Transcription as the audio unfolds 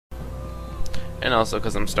And also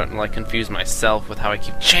because I'm starting to like confuse myself with how I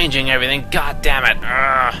keep changing everything. God damn it!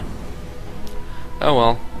 Ugh. Oh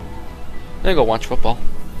well. I'm gonna go watch football.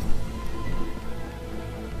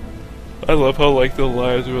 I love how like the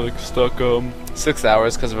lives were like stuck 6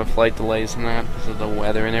 hours because of a flight delays and that, because of the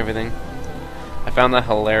weather and everything. I found that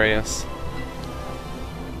hilarious.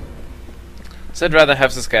 So I'd rather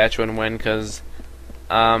have Saskatchewan win because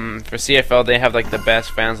for CFL they have like the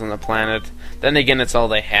best fans on the planet. Then again, it's all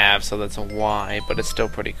they have, so that's a why. But it's still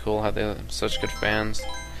pretty cool how they have such good fans.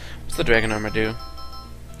 What's the dragon armor do?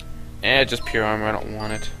 Just pure armor. I don't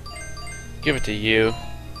want it. Give it to you.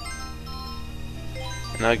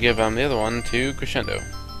 And I'll give the other one to Crescendo.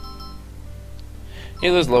 He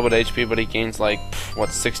loses a little bit of HP, but he gains like, what,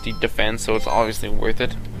 60 defense, so it's obviously worth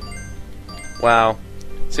it. Wow.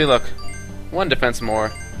 See, look. 1 defense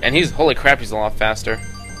more. And he's, holy crap, he's a lot faster.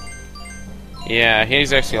 Yeah,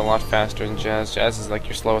 he's actually a lot faster than Jazz. Jazz is like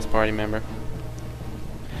your slowest party member.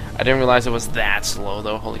 I didn't realize it was that slow,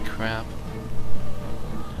 though. Holy crap.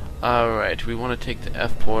 Alright, we want to take the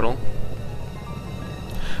F portal.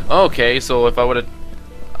 Okay, so if I would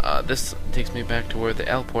have... this takes me back to where the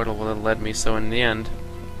L portal would have led me, so in the end,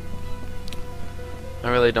 I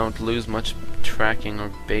really don't lose much tracking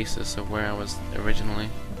or basis of where I was originally.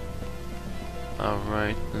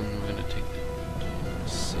 Alright, then we're gonna take the...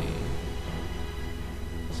 Let's see.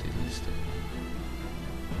 Let's see this.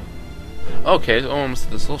 Okay, almost to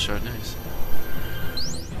the soul shard, nice.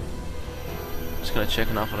 Just gonna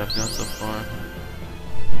checking off what I've got so far.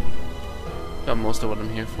 Got most of what I'm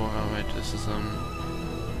here for. Alright, this is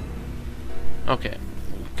okay,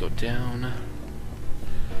 we'll go down.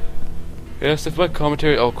 Yes, if my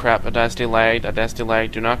commentary... Oh crap, Audacity lagged,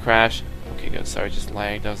 do not crash. Okay, good, sorry, just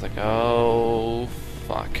lagged. I was like, oh,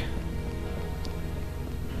 fuck.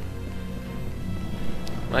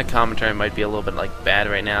 My commentary might be a little bit, like, bad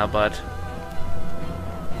right now, but...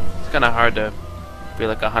 It's kinda hard to be,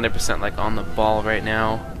 like, 100% like, on the ball right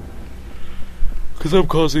now. Because I'm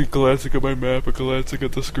constantly glancing at my map and glancing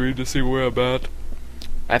at the screen to see where I'm at.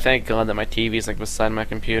 I thank God that my TV is like beside my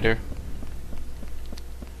computer.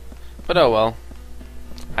 But oh well.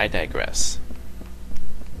 I digress.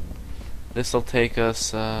 This'll take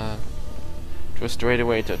us just straight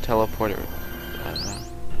away to a teleporter.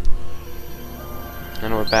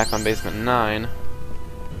 And we're back on basement 9.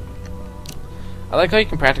 I like how you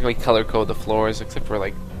can practically color code the floors, except for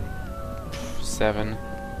like 7.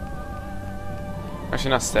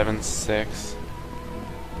 Actually not 7, 6.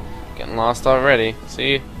 Getting lost already.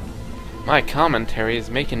 See? My commentary is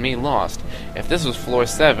making me lost. If this was floor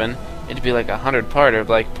 7, it'd be like 100-parter,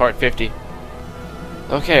 like part 50.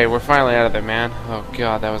 Okay, we're finally out of there, man. Oh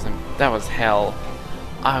god, that was hell.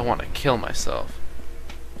 I want to kill myself.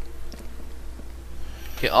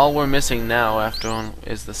 Okay, all we're missing now after all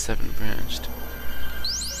is the 7 branched.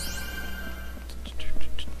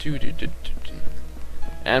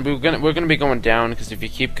 And we're gonna be going down because if you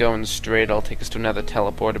keep going straight, it'll take us to another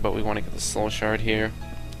teleporter. But we want to get the soul shard here.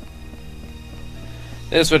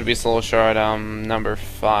 This would be soul shard number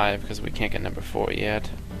 5 because we can't get number 4 yet.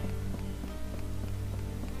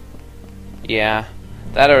 Yeah,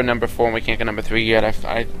 that or number 4, and we can't get number 3 yet.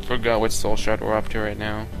 I forgot which soul shard we're up to right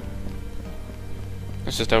now.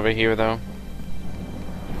 It's just over here though.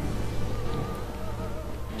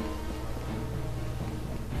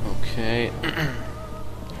 Okay.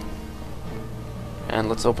 And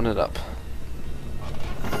let's open it up.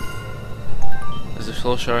 Is it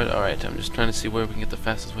soul shard? Alright, I'm just trying to see where we can get the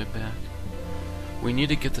fastest way back. We need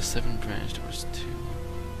to get the 7 branch. There was 2.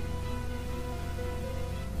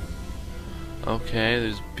 Okay,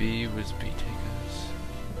 there's B. Where does B take us?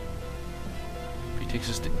 B takes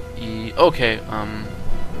us to E. Okay,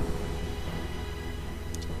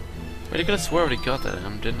 wait, I could have swore I already got that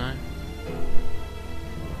didn't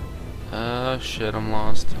I? Shit, I'm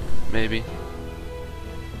lost. Maybe.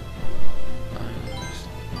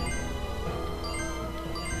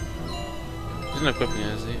 He's not equipping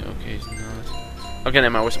it, is he? Okay, he's not. Okay, never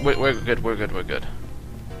mind. We're good. We're good.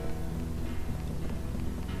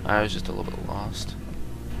 I was just a little bit lost.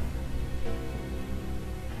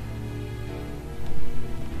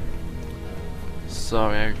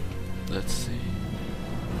 Sorry. Let's see.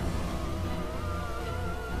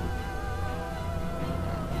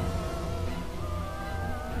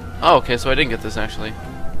 Oh, okay. So I didn't get this actually.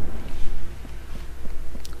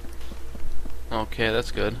 Okay,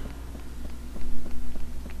 that's good.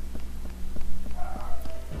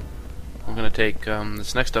 We're gonna take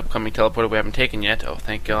this next upcoming teleporter we haven't taken yet. Oh,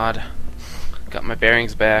 thank God. Got my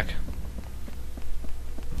bearings back.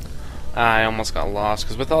 I almost got lost,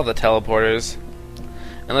 because with all the teleporters,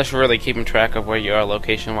 Unless you're really keeping track of where you are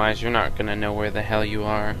location-wise, you're not gonna know where the hell you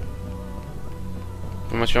are.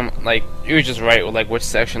 Unless you're, like, you're just right with like which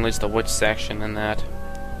section leads to which section and that.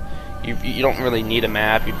 You don't really need a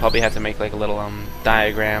map. You'd probably have to make like a little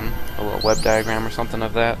diagram, a little web diagram or something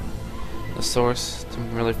of that, the source, to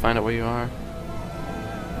really find out where you are.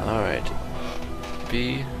 Alright.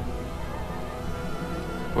 B.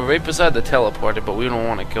 We're right beside the teleporter, but we don't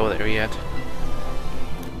want to go there yet.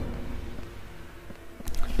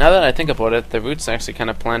 Now that I think about it, the route's actually kind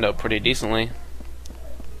of planned out pretty decently.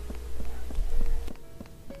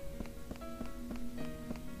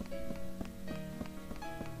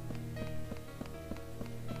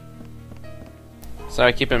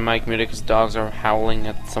 Sorry, keep in mic muted because dogs are howling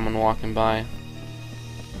at someone walking by.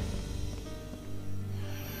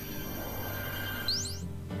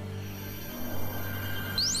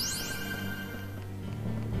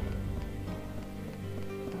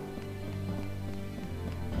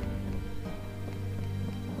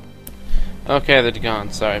 Okay, they're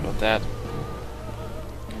gone. Sorry about that.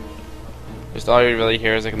 Just all you really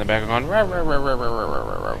hear is like in the background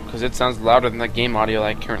going because it sounds louder than the game audio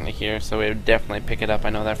I currently hear, so it would definitely pick it up. I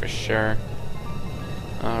know that for sure.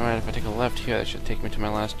 Alright, if I take a left here, that should take me to my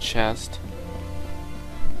last chest.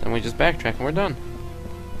 Then we just backtrack and we're done.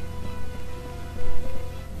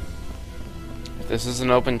 If this is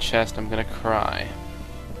an open chest, I'm gonna cry.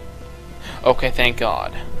 Okay, thank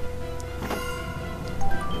God.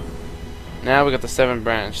 Now we got the 7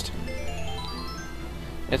 branched.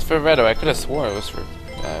 It's for Redo. I could have swore it was for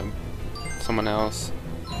someone else.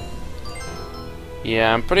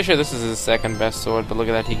 Yeah, I'm pretty sure this is his second best sword, but look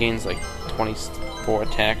at that, he gains like 24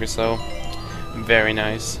 attack or so. Very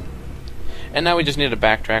nice. And now we just need to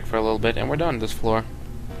backtrack for a little bit, and we're done this floor.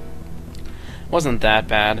 Wasn't that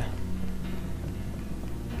bad.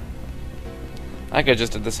 I could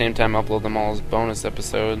just at the same time upload them all as bonus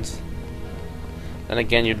episodes. Then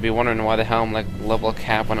again, you'd be wondering why the hell I'm like level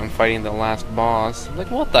cap when I'm fighting the last boss. Like,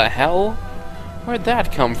 what the hell? Where'd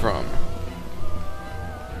that come from?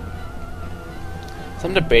 So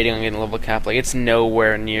I'm debating on getting level cap. Like, it's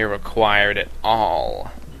nowhere near required at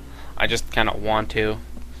all. I just kind of want to,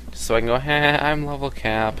 just so I can go, hey, I'm level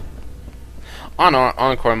cap. On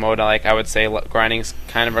Encore mode, like I would say, grinding's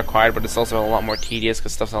kind of required, but it's also a lot more tedious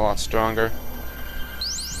because stuff's a lot stronger.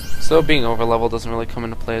 So being over level doesn't really come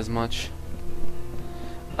into play as much.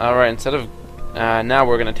 Alright, instead of... now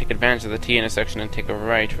we're going to take advantage of the T intersection and take a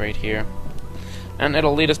right here. And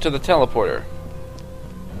it'll lead us to the teleporter,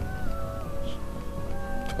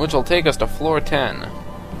 which will take us to floor 10.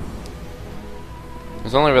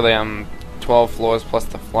 There's only really 12 floors plus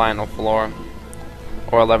the final floor.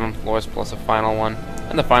 Or 11 floors plus a final one.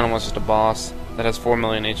 And the final one's just a boss that has 4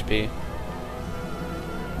 million HP.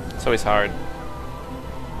 So he's hard.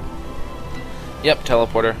 Yep,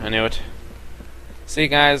 teleporter. I knew it. See,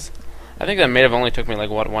 guys, I think that may have only took me like,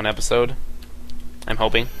 what, 1 episode? I'm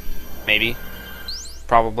hoping. Maybe.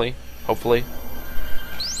 Probably. Hopefully.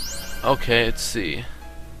 Okay, let's see.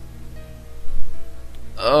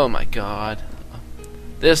 Oh my god.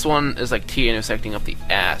 This one is like T intersecting up the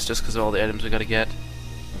ass just because of all the items we gotta get.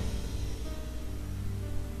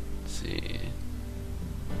 Let's see.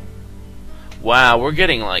 Wow, we're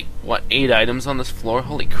getting like, what, 8 items on this floor?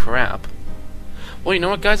 Holy crap. Well, you know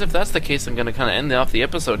what, guys? If that's the case, I'm going to kind of end off the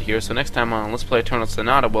episode here. So next time on Let's Play Eternal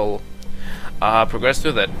Sonata, we'll progress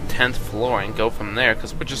through the 10th floor and go from there,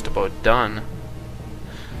 because we're just about done.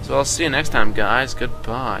 So I'll see you next time, guys.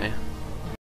 Goodbye.